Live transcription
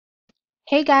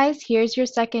Hey guys, here's your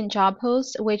second job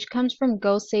post, which comes from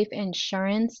GoSafe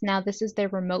Insurance. Now, this is their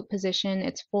remote position,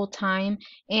 it's full time,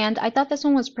 and I thought this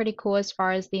one was pretty cool as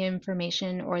far as the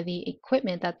information or the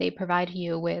equipment that they provide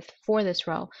you with for this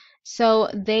role. So,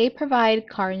 they provide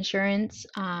car insurance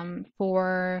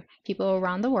for people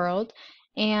around the world,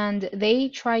 and they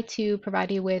try to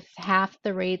provide you with half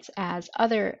the rates as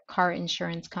other car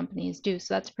insurance companies do.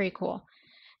 So, that's pretty cool.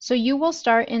 So you will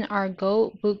start in our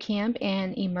Go Bootcamp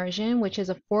and Immersion, which is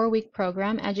a 4-week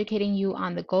program educating you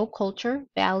on the Go culture,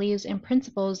 values, and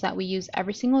principles that we use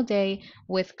every single day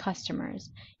with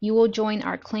customers. You will join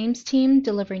our claims team,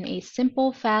 delivering a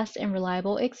simple, fast, and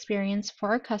reliable experience for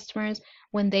our customers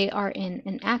when they are in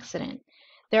an accident.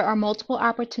 There are multiple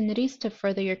opportunities to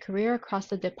further your career across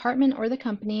the department or the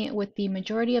company, with the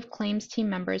majority of claims team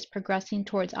members progressing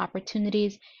towards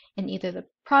opportunities in either the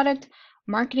product,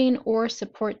 marketing, or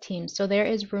support teams, so there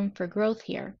is room for growth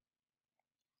here.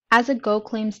 As a Go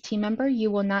Claims team member, you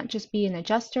will not just be an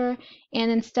adjuster,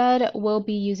 and instead will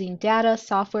be using data,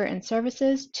 software, and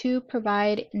services to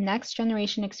provide next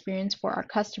generation experience for our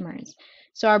customers.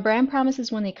 So our brand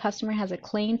promises when a customer has a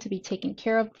claim to be taken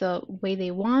care of the way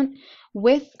they want.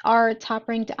 With our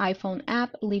top-ranked iPhone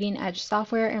app, leading-edge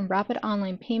software, and rapid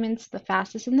online payments, the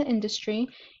fastest in the industry,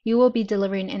 you will be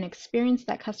delivering an experience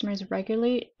that customers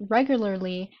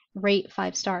regularly rate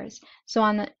 5 stars. So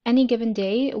on any given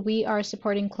day, we are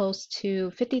supporting close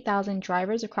to 50,000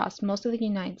 drivers across most of the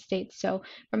United States. So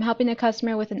from helping a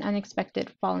customer with an unexpected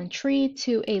fallen tree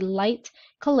to a light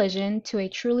collision to a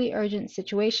truly urgent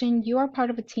situation, you are part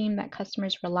of a team that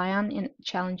customers rely on in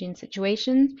challenging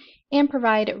situations and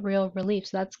provide real relief.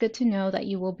 So that's good to know that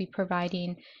you will be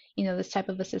providing, this type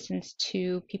of assistance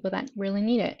to people that really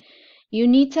need it. You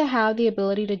need to have the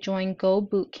ability to join Go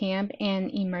Bootcamp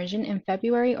and Immersion in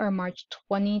February or March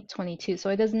 2022.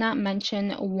 So it does not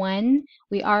mention when.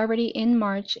 We are already in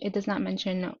March. It does not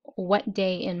mention what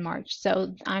day in March.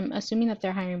 So I'm assuming that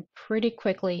they're hiring pretty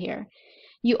quickly here.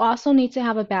 You also need to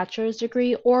have a bachelor's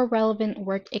degree or relevant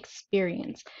work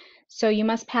experience. So you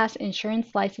must pass insurance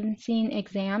licensing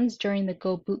exams during the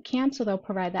Go Bootcamp, so they'll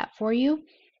provide that for you.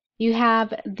 You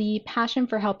have the passion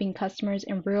for helping customers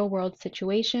in real-world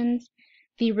situations,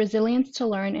 the resilience to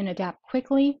learn and adapt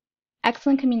quickly,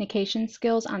 excellent communication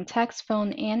skills on text,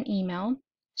 phone, and email,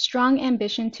 strong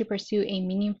ambition to pursue a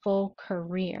meaningful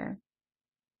career.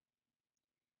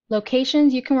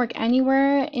 Locations, you can work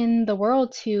anywhere in the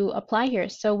world to apply here.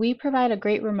 So we provide a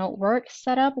great remote work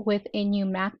setup with a new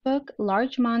MacBook,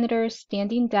 large monitor,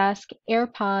 standing desk,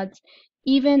 AirPods,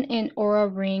 even an Aura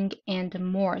Ring, and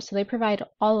more. So they provide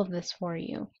all of this for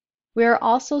you. We are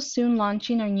also soon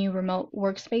launching our new remote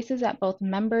workspaces at both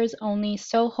members only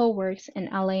Soho Works in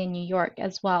LA and New York,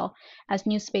 as well as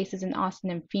new spaces in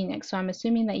Austin and Phoenix. So I'm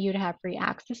assuming that you'd have free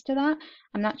access to that.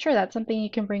 I'm not sure. That's something you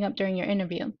can bring up during your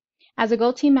interview. As a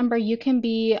Go team member, you can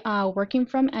be working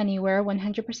from anywhere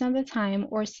 100% of the time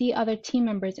or see other team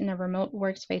members in the remote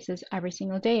workspaces every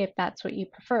single day if that's what you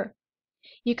prefer.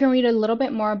 You can read a little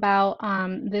bit more about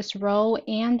this role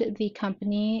and the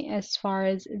company as far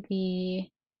as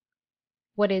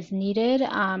what is needed.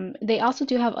 They also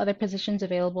do have other positions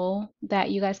available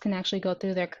that you guys can actually go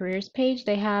through their careers page.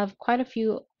 They have quite a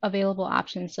few available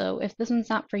options. So if this one's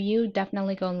not for you,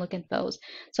 definitely go and look at those.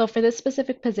 So for this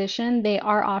specific position, they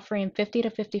are offering 50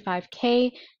 to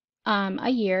 55K a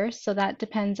year. So that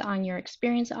depends on your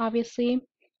experience, obviously.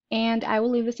 And I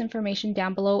will leave this information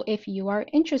down below if you are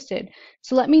interested.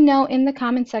 So let me know in the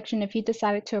comment section if you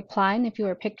decided to apply and if you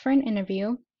were picked for an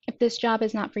interview. If this job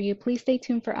is not for you, please stay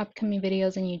tuned for upcoming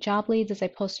videos and new job leads as I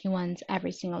post new ones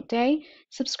every single day.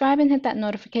 Subscribe and hit that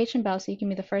notification bell so you can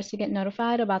be the first to get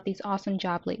notified about these awesome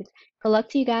job leads. Good luck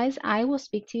to you guys. I will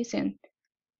speak to you soon.